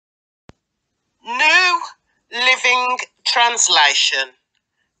translation,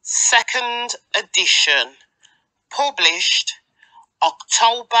 second edition, published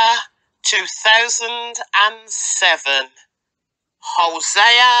October 2007.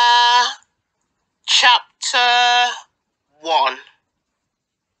 Hosea chapter 1.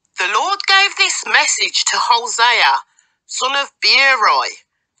 The Lord gave this message to Hosea, son of Beeri,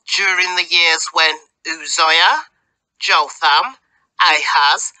 during the years when Uzziah, Jotham,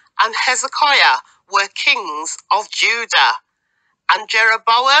 Ahaz, and Hezekiah were kings of Judah, and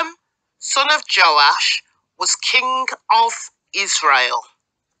Jeroboam, son of Joash, was king of Israel.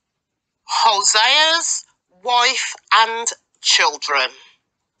 Hosea's wife and children.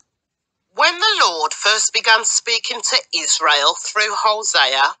 When the Lord first began speaking to Israel through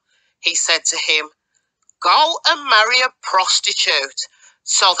Hosea, he said to him, "Go and marry a prostitute,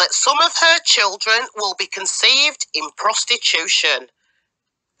 so that some of her children will be conceived in prostitution."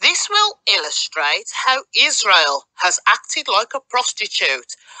 This will illustrate how Israel has acted like a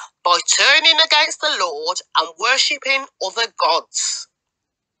prostitute by turning against the Lord and worshipping other gods.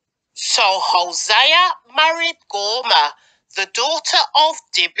 So Hosea married Gomer, the daughter of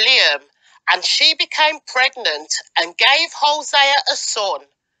Diblaim, and she became pregnant and gave Hosea a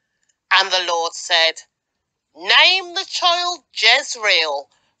son. And the Lord said, "Name the child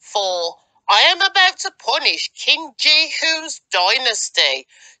Jezreel, for I am about to punish King Jehu's dynasty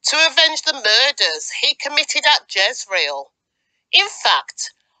to avenge the murders he committed at Jezreel. In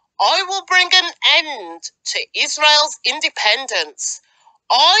fact, I will bring an end to Israel's independence.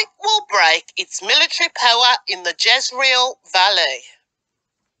 I will break its military power in the Jezreel Valley."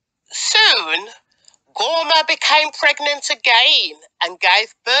 Soon, Gomer became pregnant again and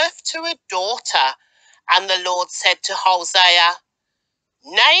gave birth to a daughter. And the Lord said to Hosea,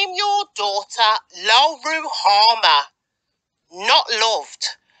 "Name your daughter Lo-ruhamah, not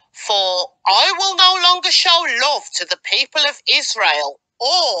loved, for I will no longer show love to the people of Israel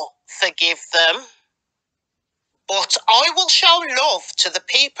or forgive them. But I will show love to the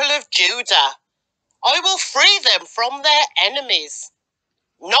people of Judah. I will free them from their enemies,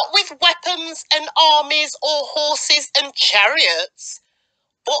 not with weapons and armies or horses and chariots,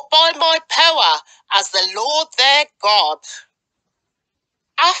 but by my power as the Lord their God."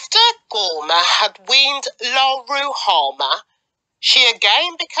 After Gomer had weaned Lo-ruhamah, she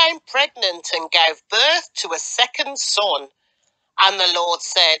again became pregnant and gave birth to a second son. And the Lord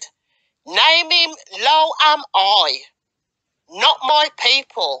said, "Name him Lo-am-I, not my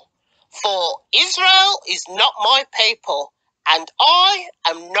people, for Israel is not my people, and I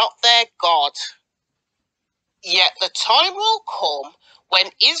am not their God." Yet the time will come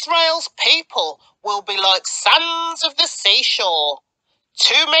when Israel's people will be like sands of the seashore,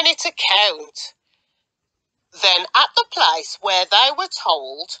 too many to count. Then at the place where they were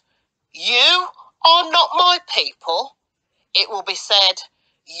told, "You are not my people," it will be said,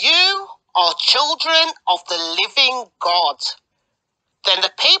 "You are children of the living God." Then the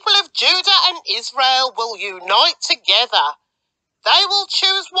people of Judah and Israel will unite together. They will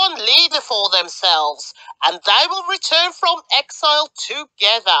choose one leader for themselves, and they will return from exile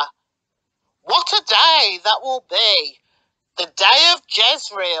together. What a day that will be, the day of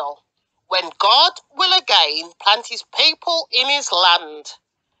Jezreel, when God will again plant his people in his land.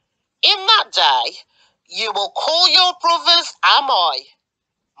 In that day, you will call your brothers Ammi,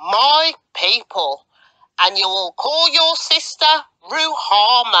 my people, and you will call your sister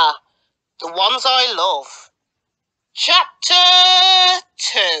Ruhamah, the ones I love. Chapter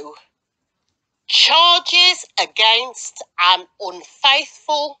 2. Charges against an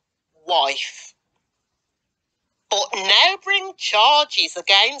unfaithful wife. But now bring charges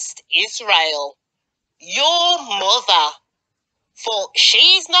against Israel, your mother, for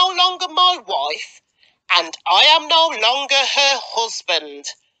she is no longer my wife, and I am no longer her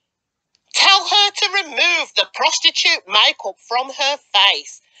husband. Tell her to remove the prostitute makeup from her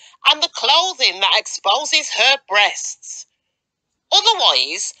face and the clothing that exposes her breasts.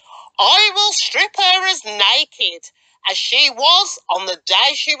 Otherwise, I will strip her as naked as she was on the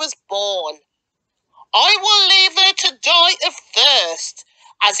day she was born. I will leave her to die of thirst,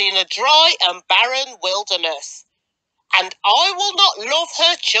 as in a dry and barren wilderness. And I will not love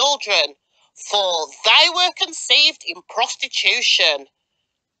her children, for they were conceived in prostitution.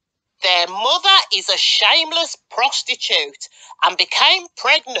 Their mother is a shameless prostitute and became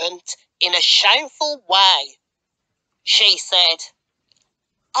pregnant in a shameful way. She said,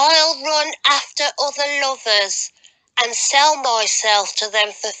 "I'll run after other lovers and sell myself to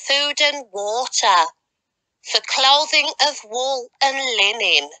them for food and water, for clothing of wool and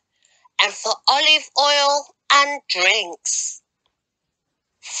linen, and for olive oil and drinks.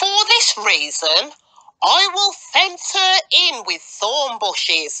 For this reason, I will fence her in with thorn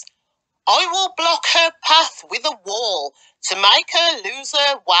bushes. I will block her path with a wall to make her lose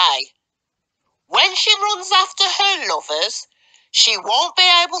her way. When she runs after her lovers, she won't be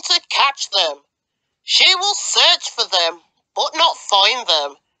able to catch them. She will search for them, but not find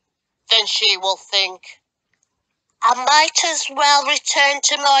them. Then she will think, I might as well return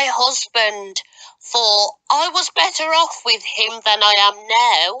to my husband, for I was better off with him than I am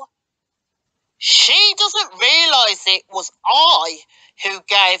now. She doesn't realise it was I who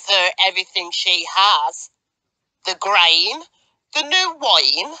gave her everything she has. The grain, the new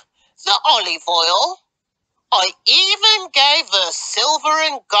wine, the olive oil. I even gave her silver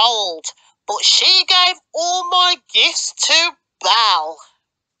and gold, but she gave all my gifts to Baal.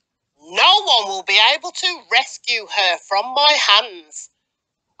 No one will be able to rescue her from my hands.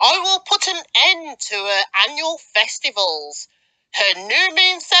 I will put an end to her annual festivals, her new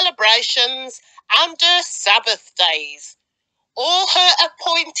moon celebrations, and her Sabbath days, all her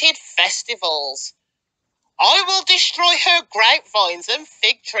appointed festivals. I will destroy her grapevines and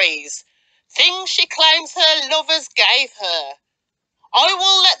fig trees, things she claims her lovers gave her. I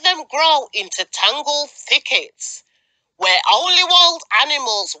will let them grow into tangled thickets, where only wild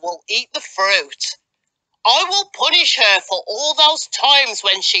animals will eat the fruit. I will punish her for all those times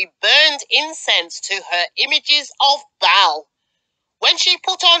when she burned incense to her images of Baal, when she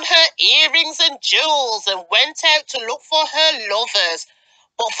put on her earrings and jewels and went out to look for her lovers,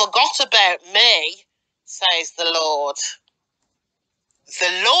 but forgot about me, says the Lord.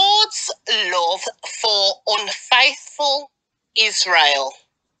 The Lord's love for unfaithful Israel.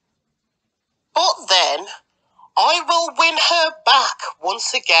 But then I will win her back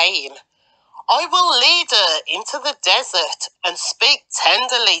once again. I will lead her into the desert and speak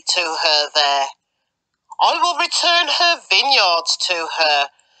tenderly to her there. I will return her vineyards to her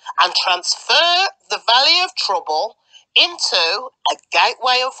and transfer the valley of trouble into a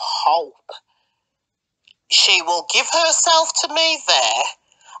gateway of hope. She will give herself to me there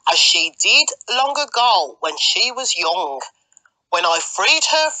as she did long ago when she was young, when I freed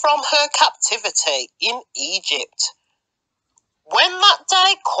her from her captivity in Egypt. When that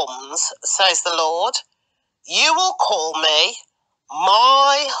day comes, says the Lord, you will call me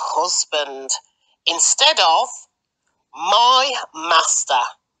my husband instead of my master.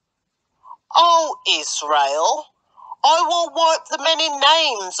 O Israel, I will wipe the many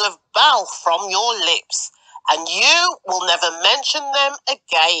names of Baal from your lips, and you will never mention them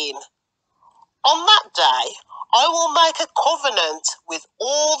again. On that day, I will make a covenant with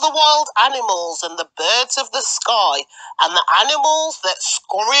all the wild animals and the birds of the sky and the animals that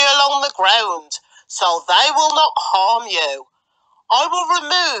scurry along the ground, so they will not harm you. I will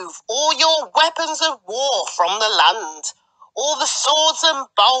remove all your weapons of war from the land, all the swords and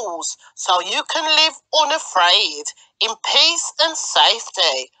bows, so you can live unafraid, in peace and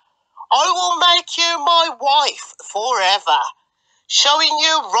safety. I will make you my wife forever, showing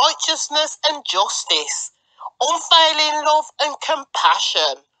you righteousness and justice, unfailing love and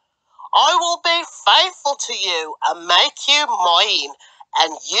compassion. I will be faithful to you and make you mine,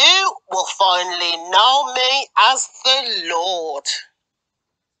 and you will finally know me as the Lord.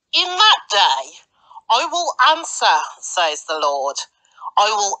 In that day, I will answer, says the Lord. I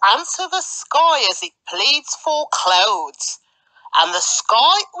will answer the sky as it pleads for clouds, and the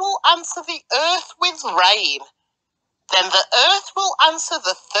sky will answer the earth with rain. Then the earth will answer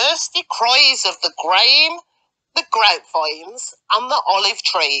the thirsty cries of the grain, the grapevines, and the olive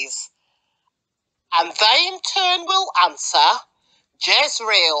trees. And they in turn will answer,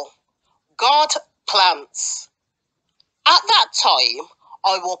 Jezreel, God plants. At that time,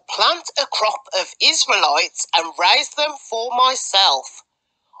 I will plant a crop of Israelites and raise them for myself.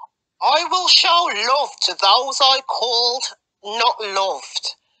 I will show love to those I called not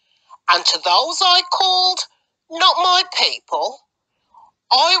loved, and to those I called not my people.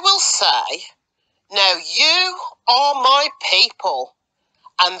 I will say, now you are my people,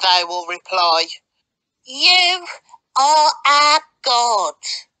 and they will reply, you are our God.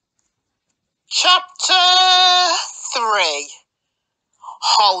 Chapter 3.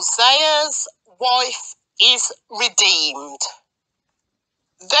 Hosea's wife is redeemed.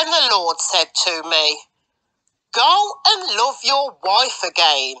 Then the Lord said to me, go and love your wife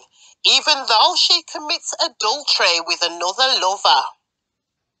again, even though she commits adultery with another lover.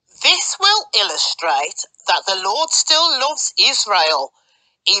 This will illustrate that the Lord still loves Israel,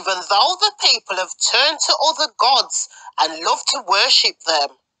 even though the people have turned to other gods and love to worship them.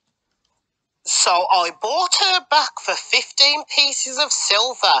 So I bought her back for 15 pieces of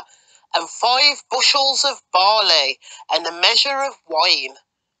silver and 5 bushels of barley and a measure of wine.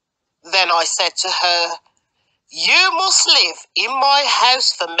 Then I said to her, you must live in my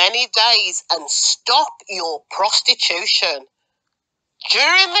house for many days and stop your prostitution.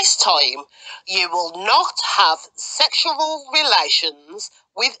 During this time, you will not have sexual relations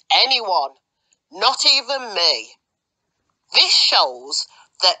with anyone, not even me. This shows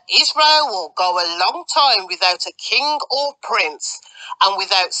that Israel will go a long time without a king or prince and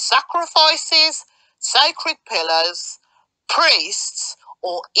without sacrifices, sacred pillars, priests,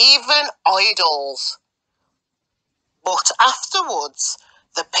 or even idols. But afterwards,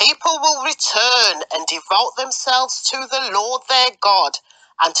 the people will return and devote themselves to the Lord their God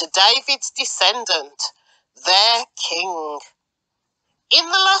and to David's descendant, their king. In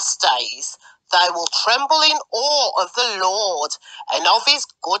the last days, they will tremble in awe of the Lord and of his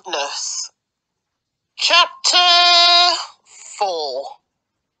goodness. Chapter 4.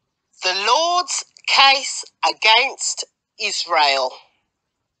 The Lord's case against Israel.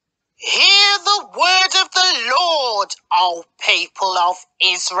 Hear the word of the Lord, O people of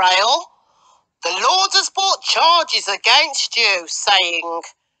Israel. The Lord has brought charges against you, saying,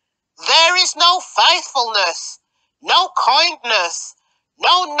 there is no faithfulness, no kindness,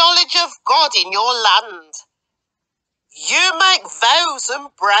 no knowledge of God in your land. You make vows and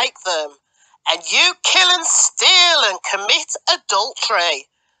break them, and you kill and steal and commit adultery.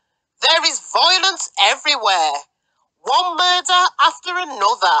 There is violence everywhere, one murder after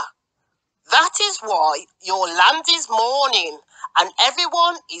another. That is why your land is mourning and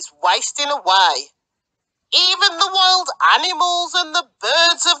everyone is wasting away. Even the wild animals and the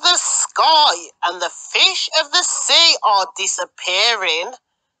birds of the sky and the fish of the sea are disappearing.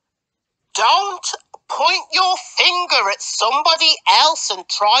 Don't point your finger at somebody else and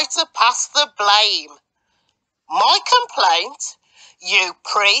try to pass the blame. My complaint, you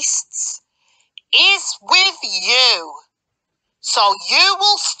priests, is with you. So you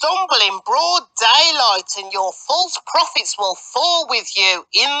will stumble in broad daylight and your false prophets will fall with you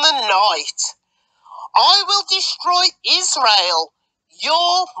in the night. I will destroy Israel,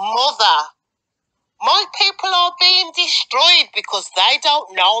 your mother. My people are being destroyed because they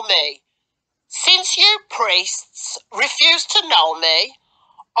don't know me. Since you priests refuse to know me,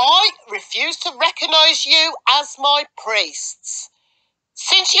 I refuse to recognize you as my priests.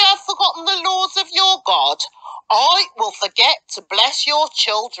 Since you have forgotten the laws of your God, I will forget to bless your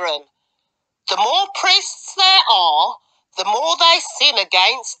children. The more priests there are, the more they sin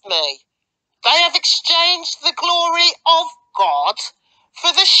against me. They have exchanged the glory of God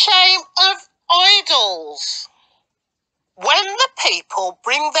for the shame of idols. When the people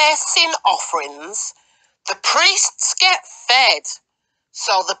bring their sin offerings, the priests get fed.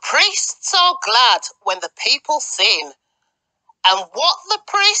 So the priests are glad when the people sin. And what the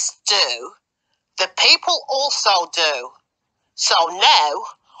priests do, the people also do. So now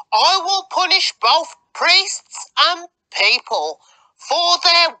I will punish both priests and people for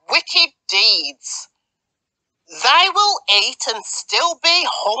their wicked deeds. They will eat and still be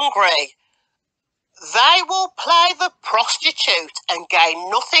hungry. They will play the prostitute and gain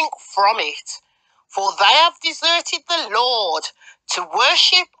nothing from it, for they have deserted the Lord to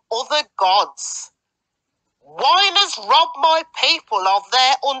worship other gods. Wine has robbed my people of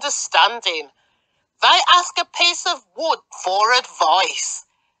their understanding. They ask a piece of wood for advice.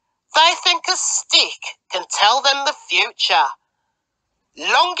 They think a stick can tell them the future.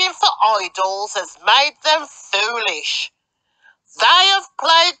 Longing for idols has made them foolish. They have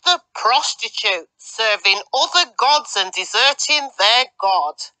played the prostitute, serving other gods and deserting their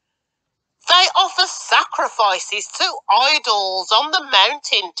God. They offer sacrifices to idols on the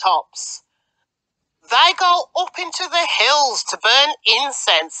mountain tops. They go up into the hills to burn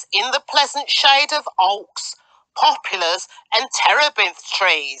incense in the pleasant shade of oaks, poplars, and terebinth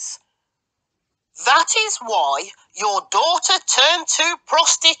trees. That is why your daughter turned to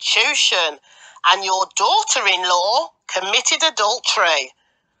prostitution and your daughter-in-law committed adultery.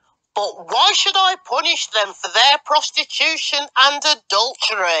 But why should I punish them for their prostitution and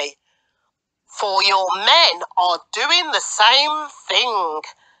adultery? For your men are doing the same thing,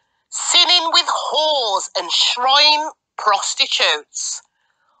 sinning with whores and shrine prostitutes.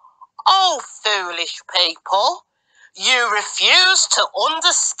 Oh, foolish people, you refuse to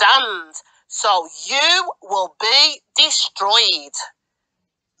understand, so you will be destroyed.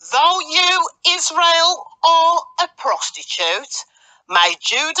 Though you, Israel, are a prostitute, may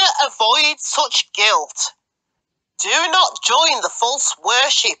Judah avoid such guilt. Do not join the false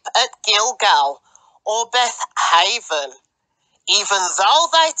worship at Gilgal or Beth Haven, even though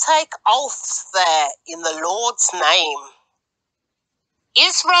they take oaths there in the Lord's name.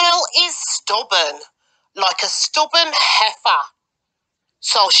 Israel is stubborn, like a stubborn heifer.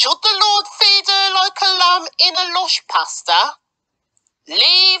 So should the Lord feed her like a lamb in a lush pasture?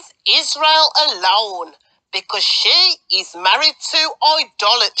 Leave Israel alone, because she is married to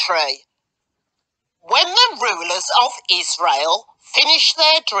idolatry. When the rulers of Israel finish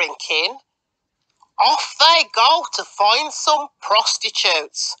their drinking, off they go to find some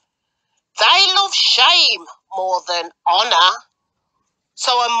prostitutes. They love shame more than honour,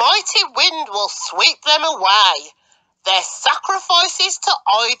 so a mighty wind will sweep them away. Their sacrifices to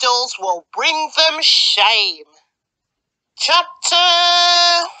idols will bring them shame.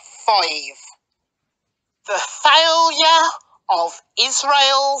 Chapter 5. The failure of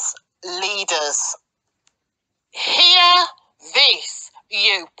Israel's leaders. Hear this,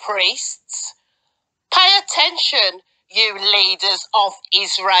 you priests. Pay attention, you leaders of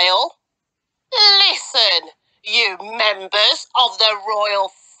Israel. Listen, you members of the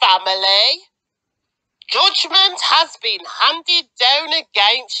royal family. Judgment has been handed down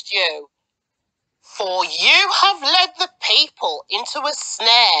against you, for you have led the people into a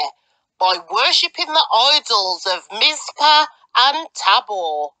snare by worshipping the idols of Mizpah and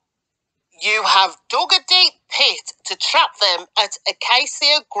Tabor. You have dug a deep pit to trap them at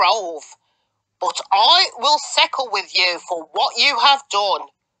Acacia Grove, but I will settle with you for what you have done.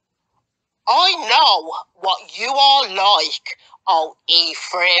 I know what you are like, O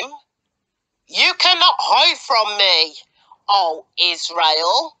Ephraim. You cannot hide from me, O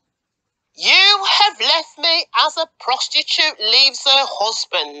Israel. You have left me as a prostitute leaves her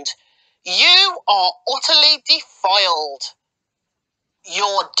husband. You are utterly defiled.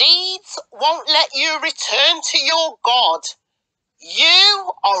 Your deeds won't let you return to your God.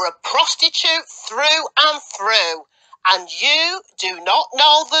 You are a prostitute through and through, and you do not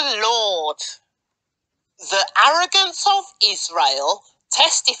know the Lord. The arrogance of Israel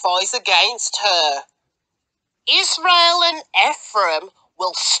testifies against her. Israel and Ephraim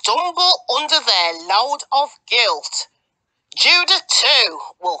will stumble under their load of guilt. Judah too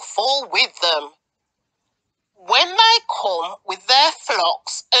will fall with them. When they come with their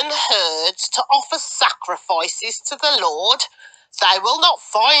flocks and herds to offer sacrifices to the Lord, they will not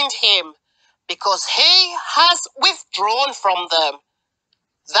find him, because he has withdrawn from them.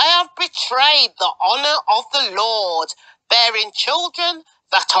 They have betrayed the honour of the Lord, bearing children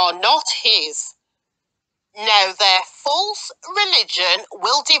that are not his. Now their false religion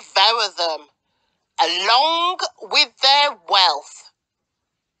will devour them, along with their wealth.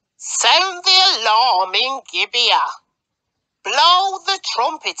 Sound the alarm in Gibeah. Blow the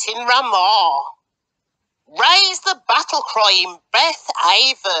trumpet in Ramah. Raise the battle cry in Beth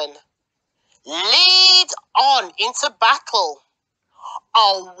Aven. Lead on into battle,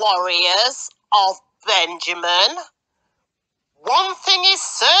 O warriors of Benjamin. One thing is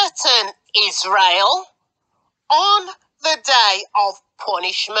certain, Israel. On the day of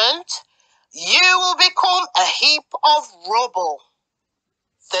punishment, you will become a heap of rubble.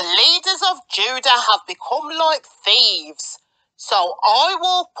 The leaders of Judah have become like thieves, so I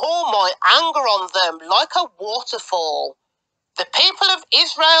will pour my anger on them like a waterfall. The people of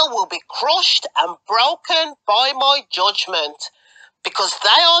Israel will be crushed and broken by my judgment, because they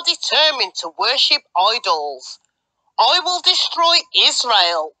are determined to worship idols. I will destroy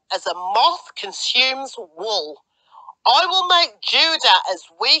Israel as a moth consumes wool. I will make Judah as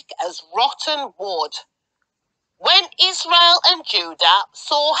weak as rotten wood. When Israel and Judah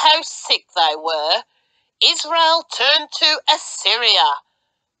saw how sick they were, Israel turned to Assyria,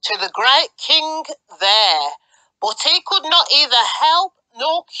 to the great king there, but he could not either help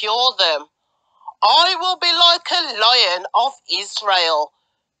nor cure them. I will be like a lion of Israel,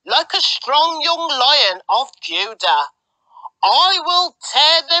 like a strong young lion of Judah. I will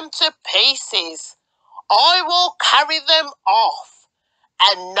tear them to pieces. I will carry them off,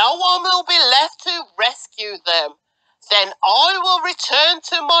 and no one will be left to rescue them. Then I will return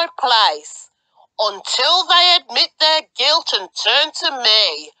to my place until they admit their guilt and turn to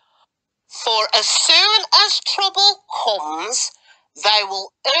me. For as soon as trouble comes, they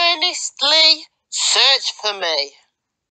will earnestly search for me.